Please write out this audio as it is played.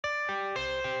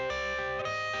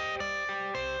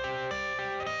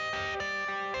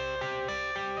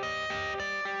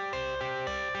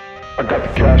I got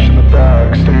the cash in the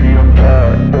bag, stadium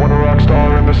packed. Born a rock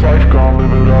star in this life, gon'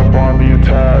 live it up on the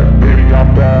attack. Baby,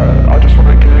 I'm bad, I just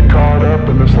wanna get caught up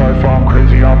in this life. I'm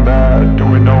crazy, I'm mad,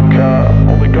 doing no cap.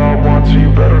 Only God wants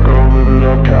you, better go live it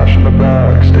up. Cash in the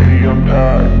bag, stadium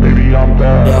packed. Baby, I'm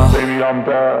bad, yeah. Baby, I'm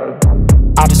bad.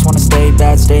 I just wanna stay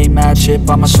bad, stay mad. Chip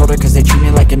on my shoulder cause they treat me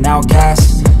like an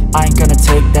outcast. I ain't gonna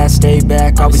take that, stay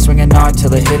back. I'll be swinging hard till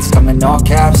the hits come in all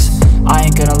caps. I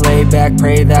ain't gonna lay back,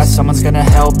 pray that someone's gonna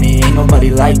help me. Ain't nobody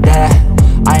like that.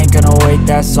 I ain't gonna wait,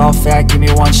 that's all fact. Give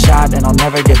me one shot and I'll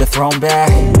never get the throne back.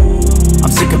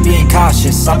 I'm sick of being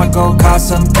cautious, I'ma go cause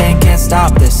something, can't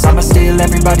stop this. I'ma steal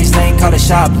everybody's lane, call it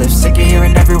shoplift. Sick of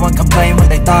hearing everyone complain when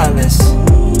they thoughtless.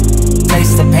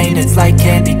 Taste the pain, it's like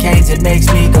candy canes. It makes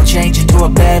me go change into a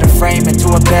better frame, into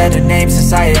a better name.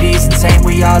 Society's insane,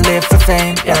 we all live for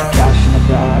fame, yeah. Cash in the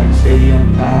bag,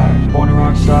 stadium packed. Born a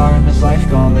rock star in this life,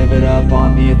 gon' live it up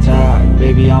on the attack.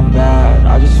 Baby, I'm bad,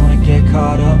 I just wanna get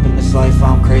caught up in this life.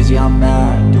 I'm crazy, I'm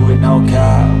mad, do it no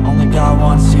cap. Only God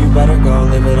wants you, better go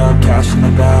live it up. Cash in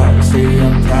the bag,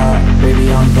 stadium packed.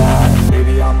 Baby, I'm bad,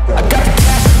 baby, I'm bad. I got the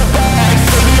cash in the bag,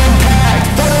 stadium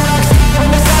packed. Born a rock star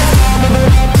in this life, gon' live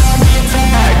it up.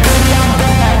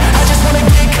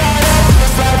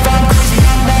 I'm crazy,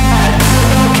 I'm mad, do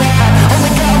it no cap.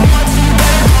 Only God wants you,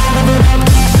 better go live it up.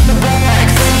 Cash in the bag,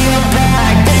 stadium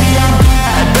packed. Baby, I'm bad,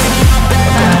 baby,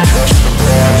 I'm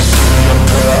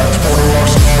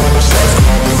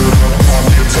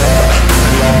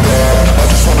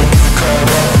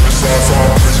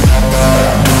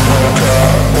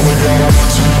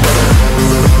bad. I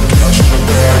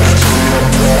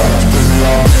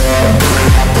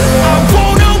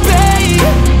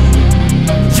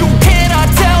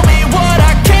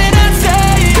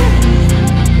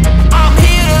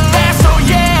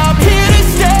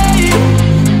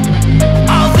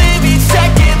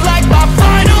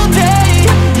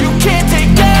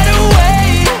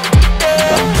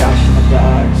got the cash in the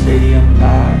bag, stadium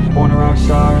packed. Born a rock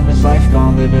star in this life,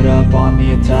 gon' live it up on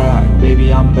the attack.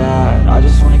 Baby, I'm bad, I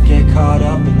just wanna get caught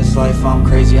up in this life. I'm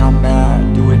crazy, I'm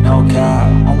mad, do it no cap.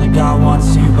 Only God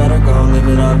wants you, better go live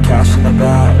it up. Cash in the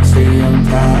bag, stadium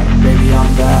packed. Baby,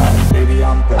 I'm bad, baby,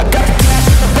 I'm bad. I got the cash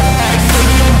in the bag,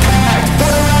 stadium packed.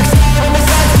 Born a rock star in this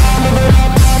life.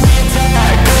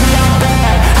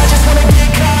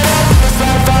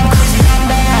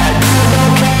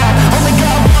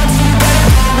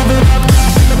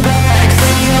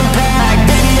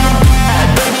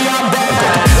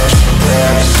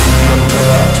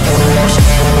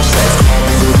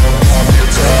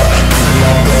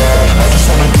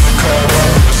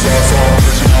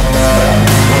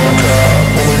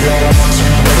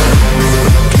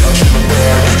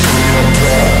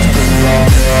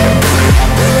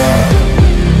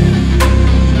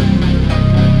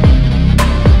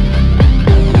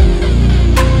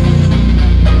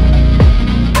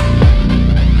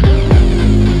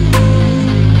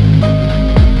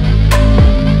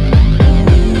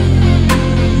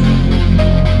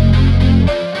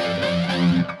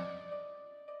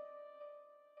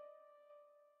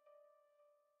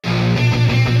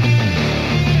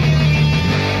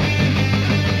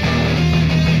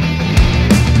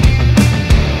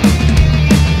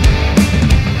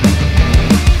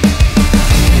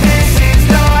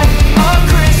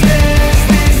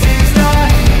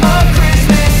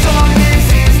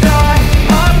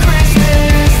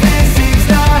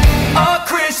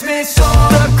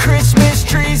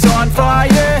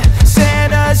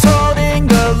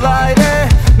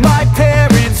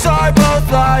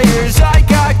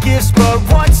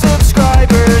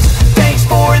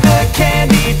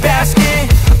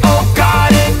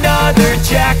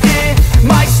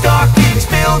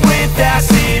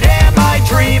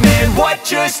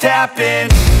 Just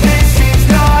happened. This is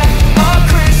not a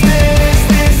Christmas.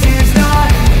 This is not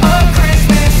a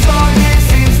Christmas song. This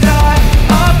is not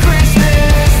a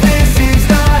Christmas. This is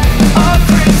not a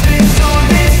Christmas song.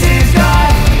 This is not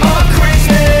a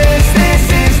Christmas. This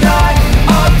is not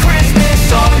a Christmas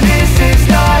song. This is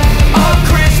not a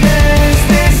Christmas.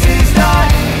 This is not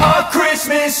a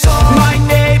Christmas song. My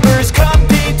neighbors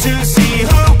compete to see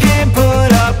who can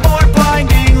put up more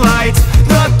blinding lights.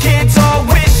 The kids all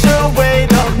wish away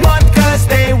the month cause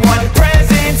they want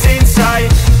presents in sight.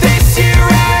 This year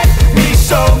had me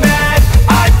so mad,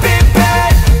 I've been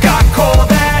bad, got coal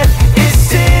that is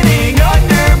sitting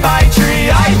under my tree.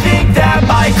 I think that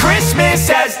my Christmas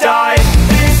has died.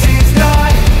 This is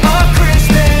not a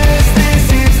Christmas. This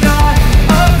is not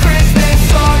a Christmas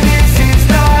song. This is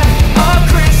not a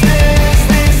Christmas.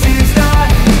 This is not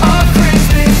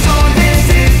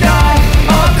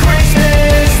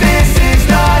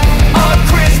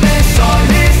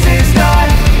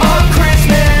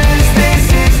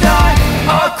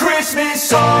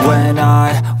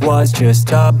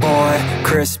just a boy.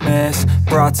 Christmas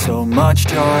brought so much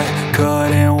joy.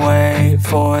 Couldn't wait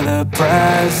for the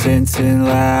presents and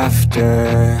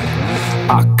laughter.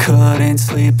 I couldn't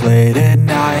sleep late at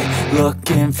night,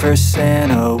 looking for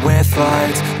Santa with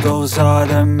lights. Those are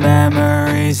the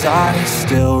memories I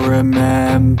still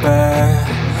remember.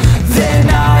 Then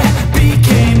I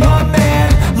became a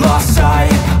man, lost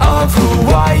sight of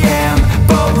who I am.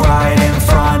 But right in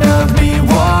front of me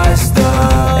was the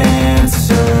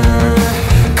answer.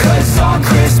 'Cause on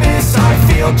Christmas I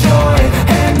feel joy,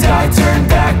 and I turn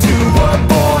back to a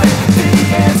boy. The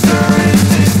answer is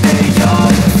to stay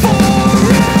young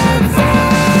forever.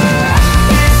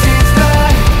 This is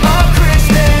not a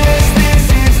Christmas, this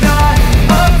is not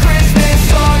a Christmas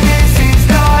song. This is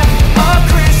not a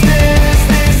Christmas,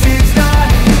 this is not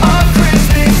a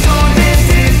Christmas song. This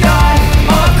is not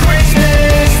a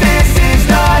Christmas, this is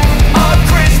not a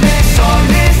Christmas song.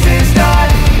 This is not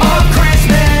a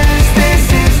Christmas, this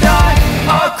is not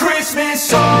a Christmas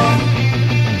song.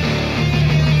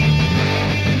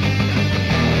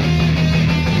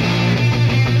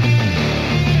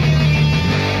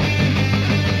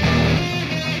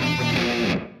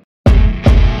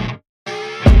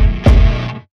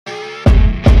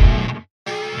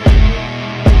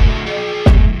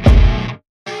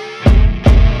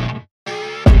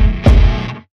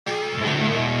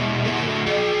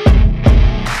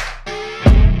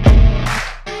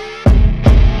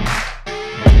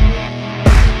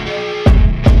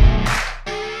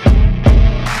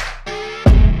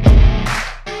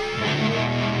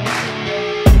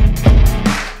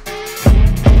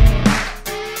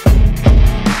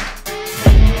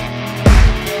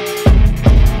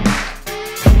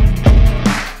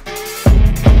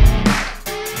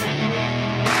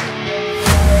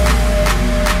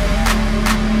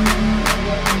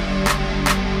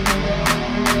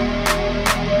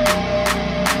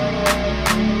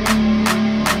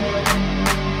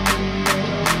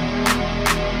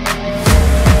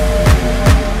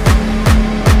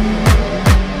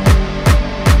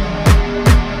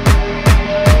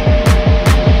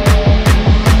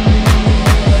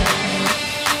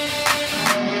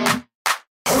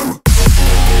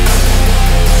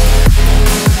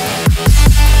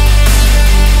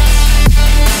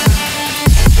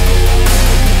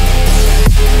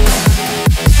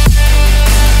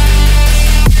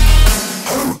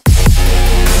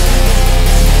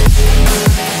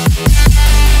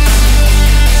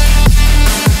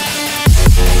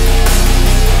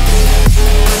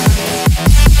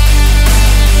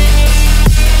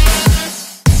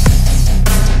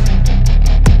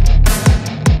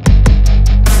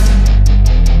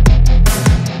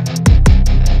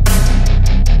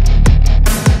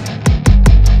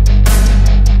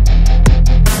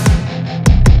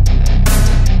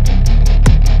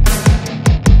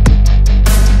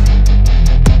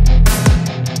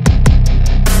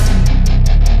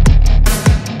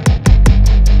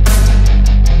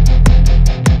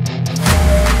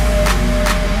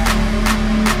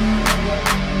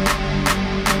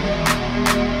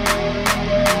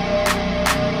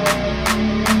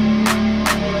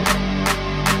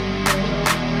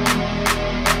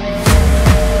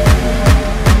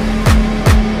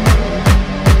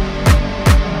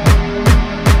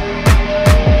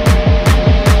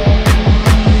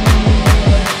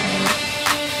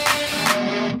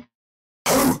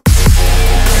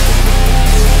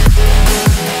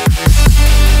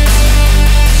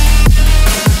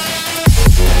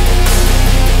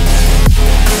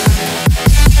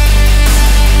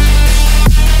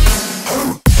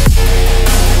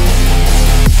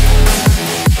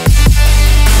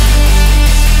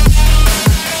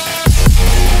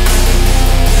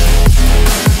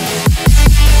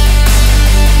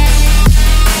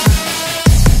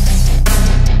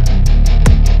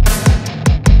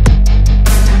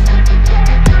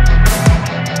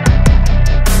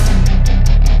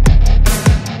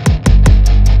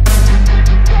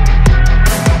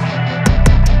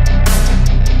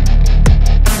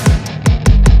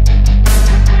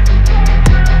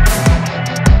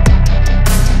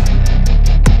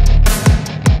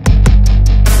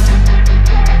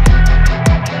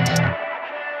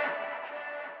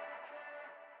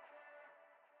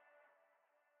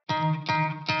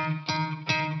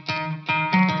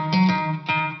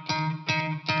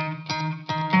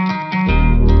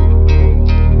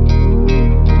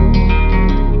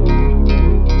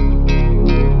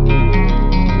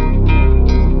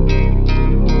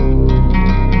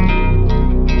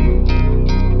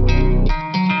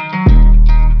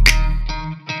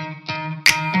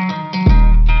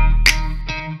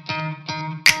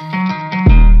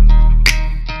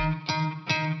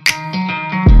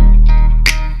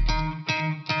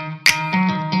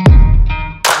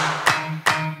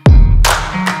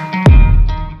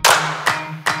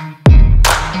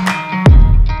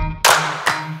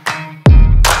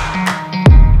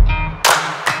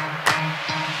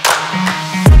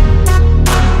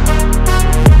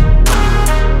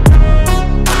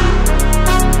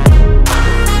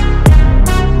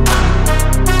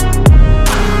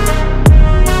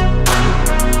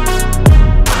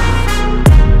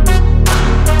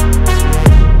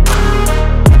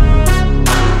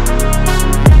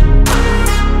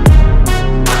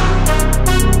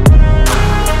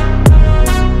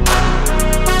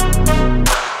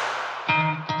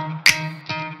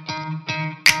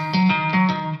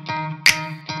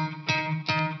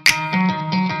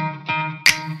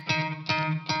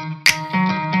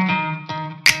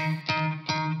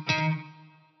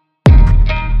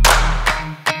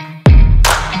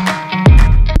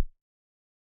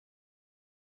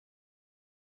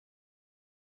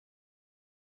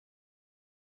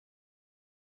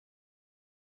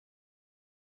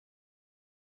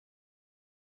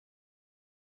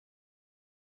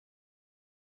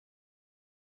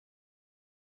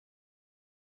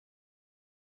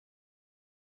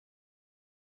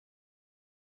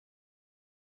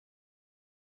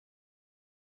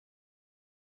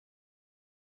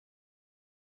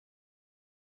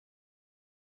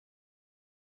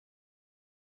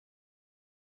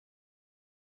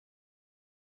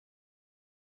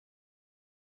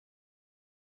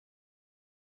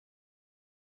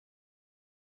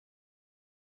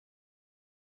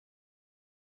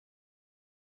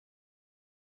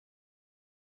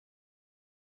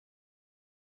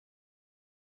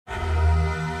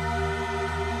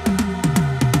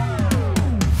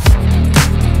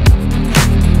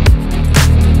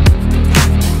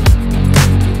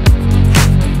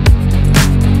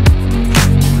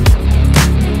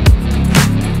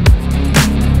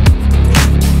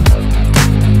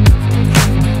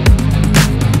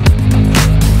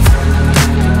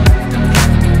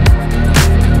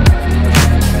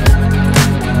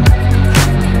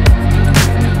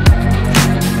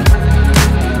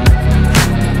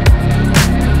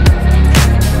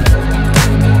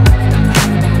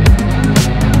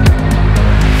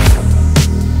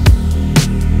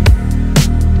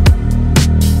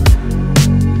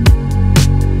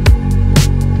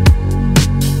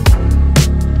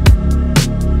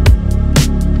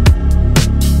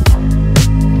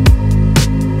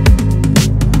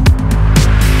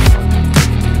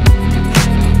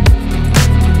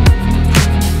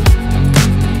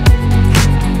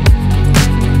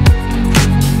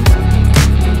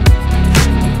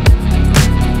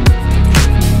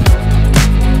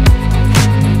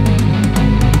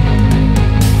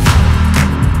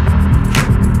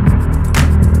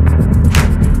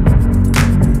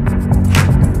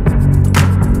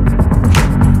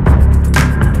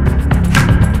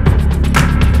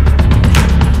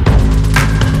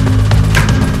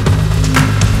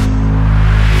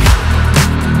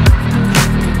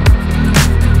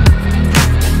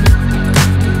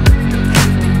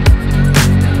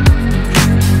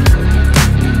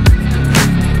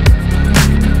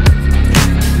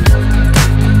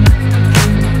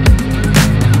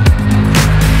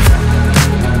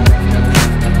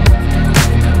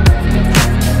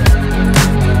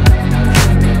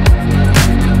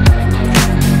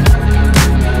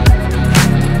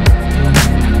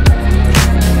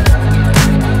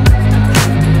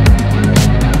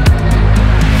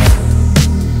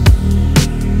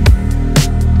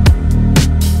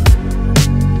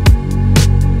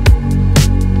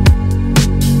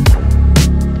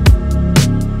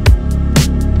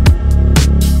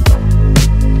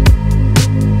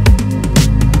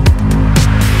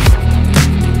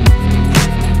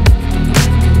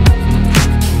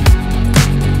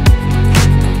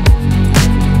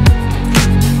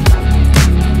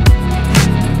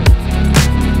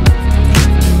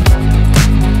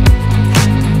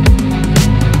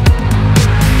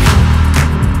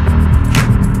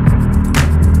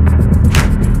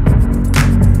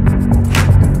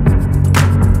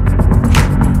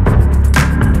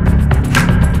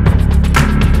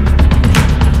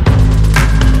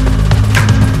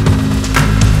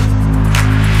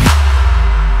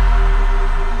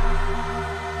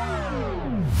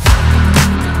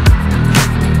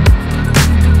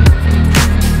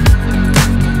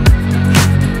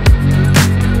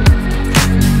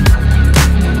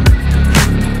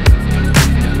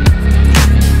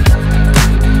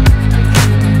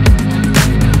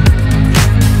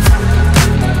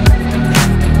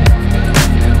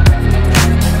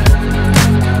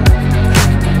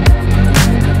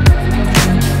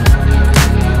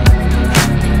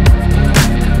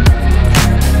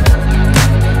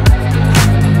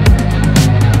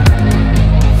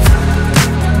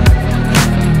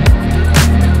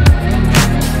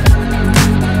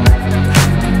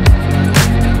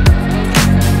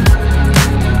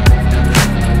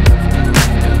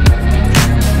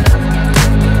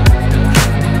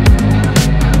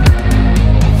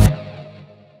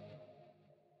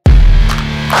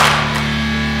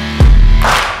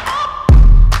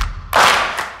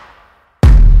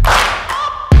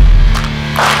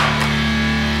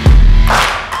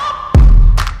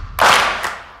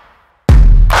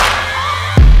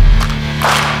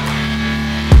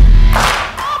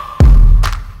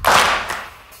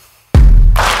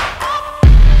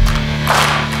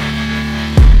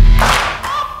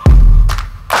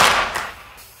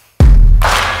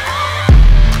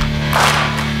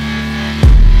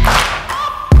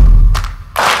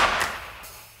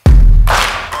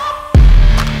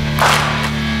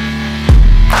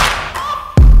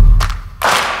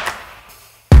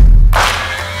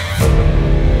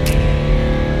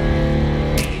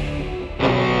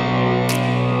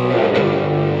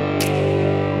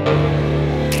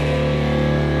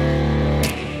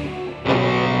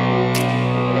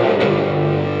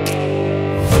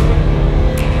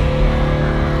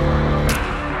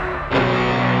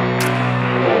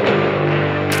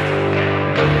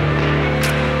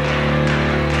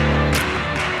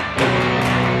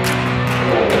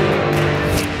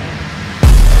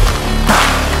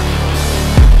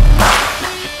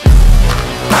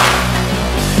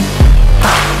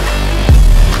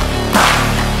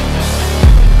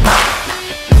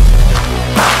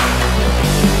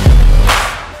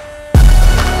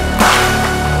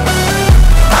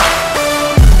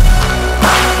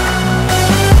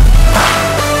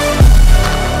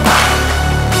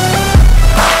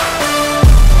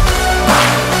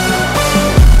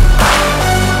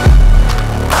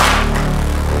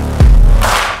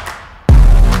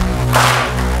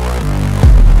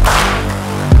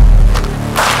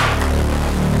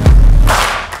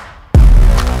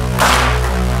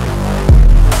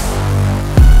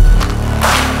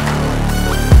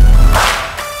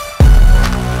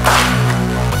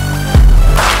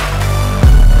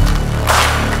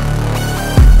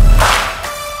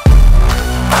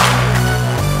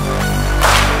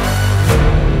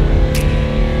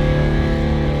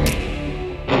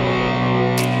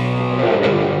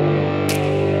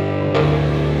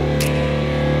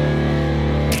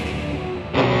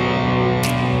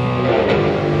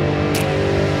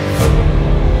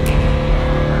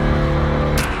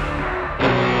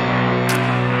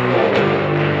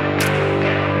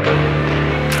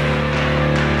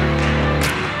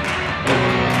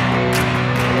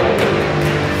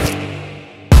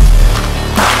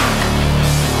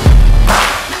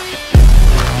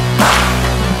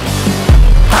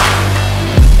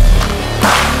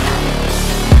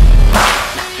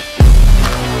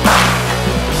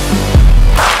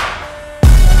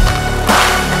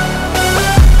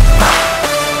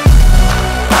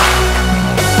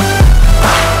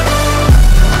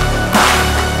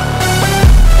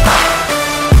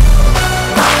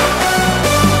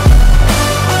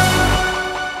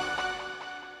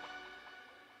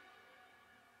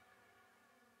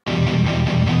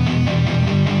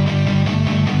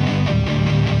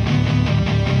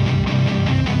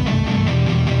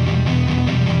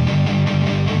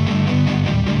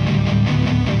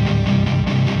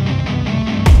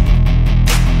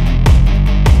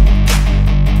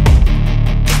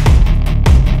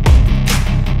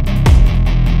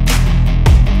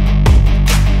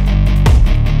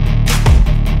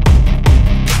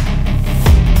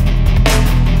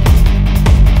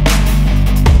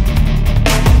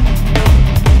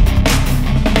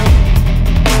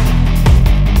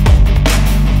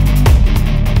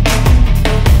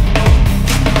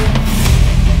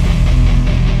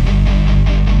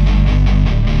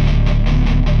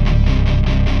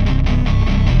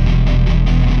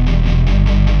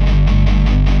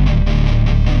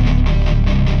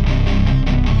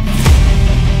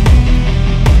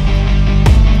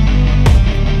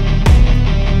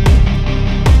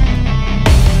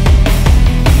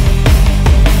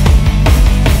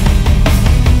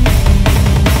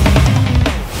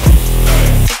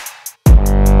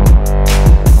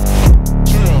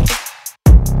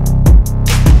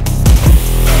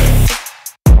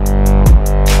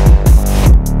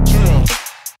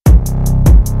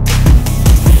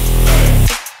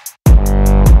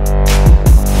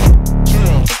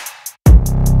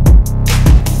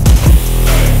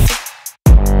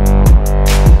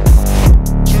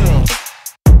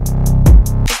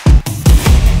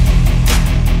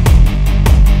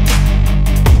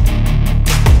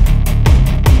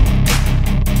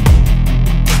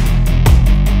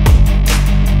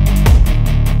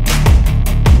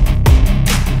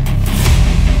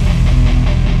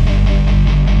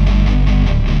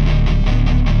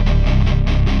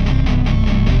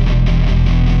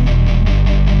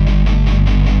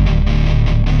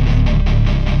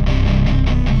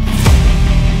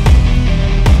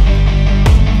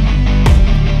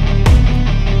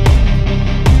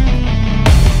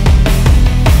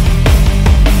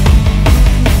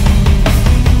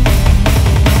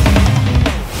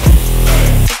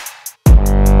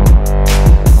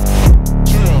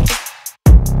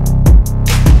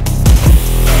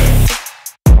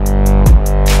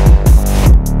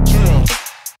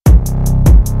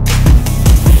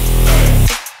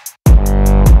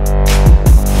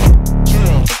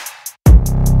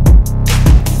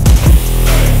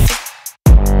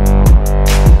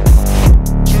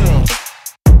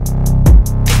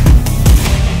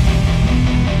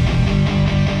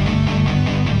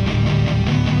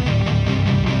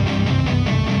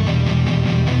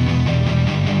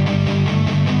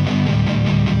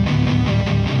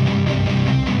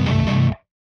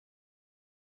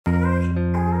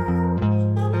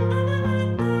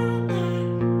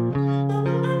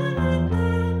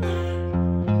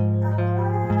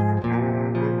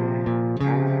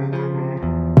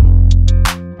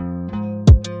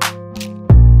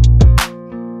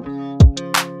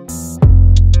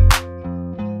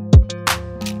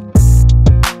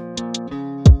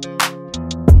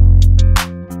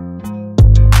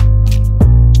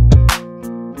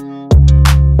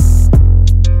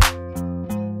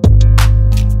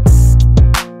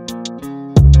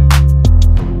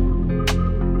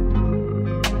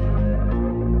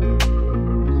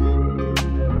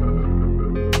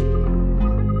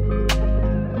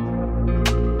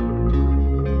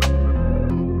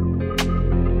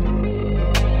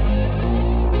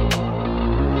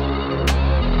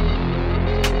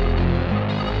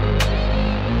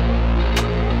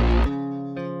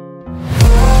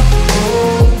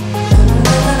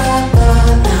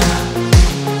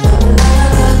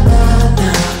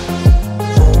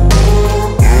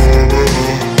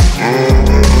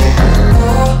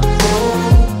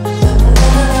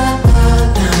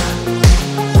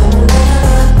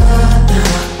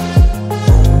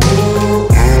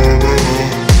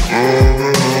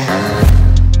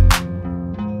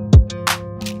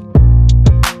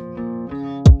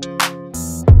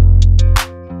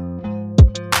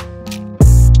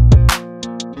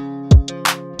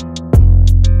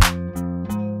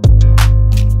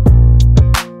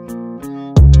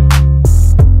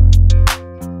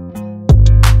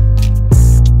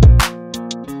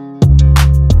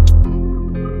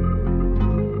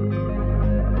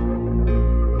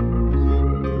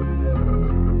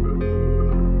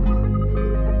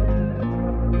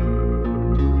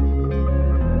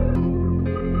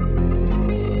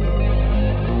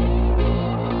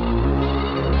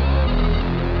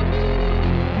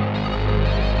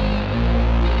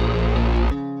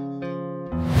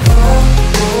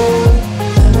 Oh,